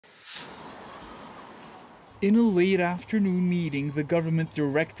In a late afternoon meeting, the government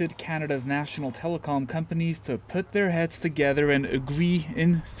directed Canada's national telecom companies to put their heads together and agree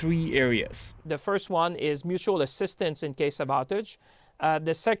in 3 areas. The first one is mutual assistance in case of outage.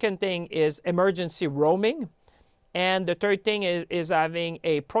 The second thing is emergency roaming. And the third thing is having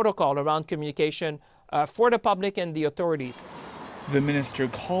a protocol around communication for the public and the authorities. The minister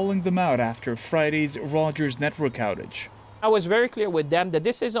calling them out after Friday's Rogers network outage. I was very clear with them that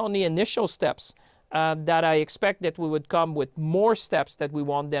this is only initial steps, that I expect that we would come with more steps that we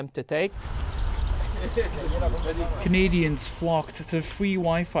want them to take. Canadians flocked to free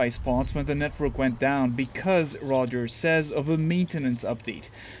Wi-Fi spots when the network went down because Rogers says of a maintenance update.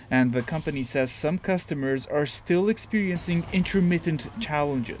 And the company says some customers are still experiencing intermittent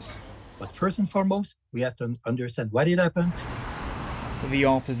challenges. But first and foremost, we have to understand why it happened. The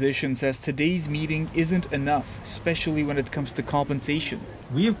opposition says today's meeting isn't enough, especially when it comes to compensation.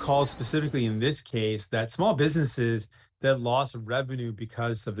 We have called specifically in this case that small businesses that lost revenue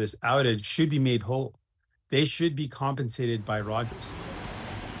because of this outage should be made whole. They should be compensated by Rogers.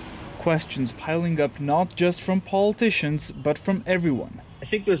 Questions piling up not just from politicians, but from everyone. I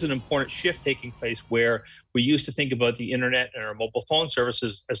think there's an important shift taking place where we used to think about the internet and our mobile phone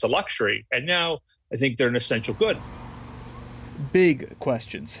services as a luxury, and now I think they're an essential good. Big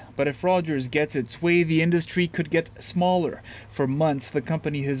questions, but if Rogers gets its way, the industry could get smaller. For months, the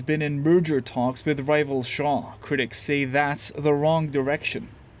company has been in merger talks with rival Shaw. Critics say that's the wrong direction.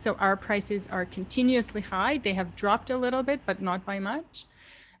 So our prices are continuously high. They have dropped a little bit, but not by much.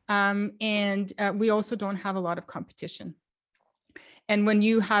 And we also don't have a lot of competition. And when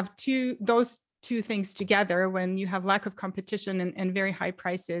you have those two things together, when you have lack of competition and very high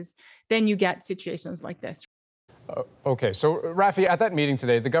prices, then you get situations like this. Okay, so Rafi, at that meeting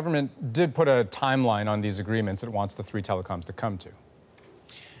today, the government did put a timeline on these agreements it wants the 3 telecoms to come to.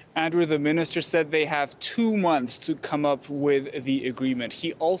 Andrew, the minister said they have 2 months to come up with the agreement.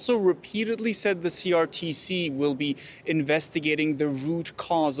 He also repeatedly said the CRTC will be investigating the root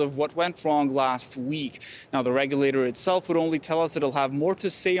cause of what went wrong last week. Now, the regulator itself would only tell us it'll have more to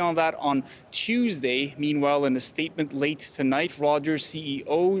say on that on Tuesday. Meanwhile, in a statement late tonight, Rogers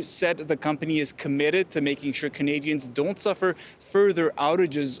CEO said the company is committed to making sure Canadians don't suffer further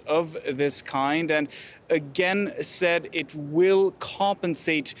outages of this kind, and again said it will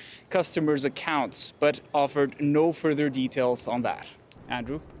compensate customers' accounts, but offered no further details on that.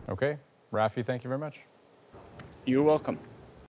 Andrew? Okay. Rafi, thank you very much. You're welcome.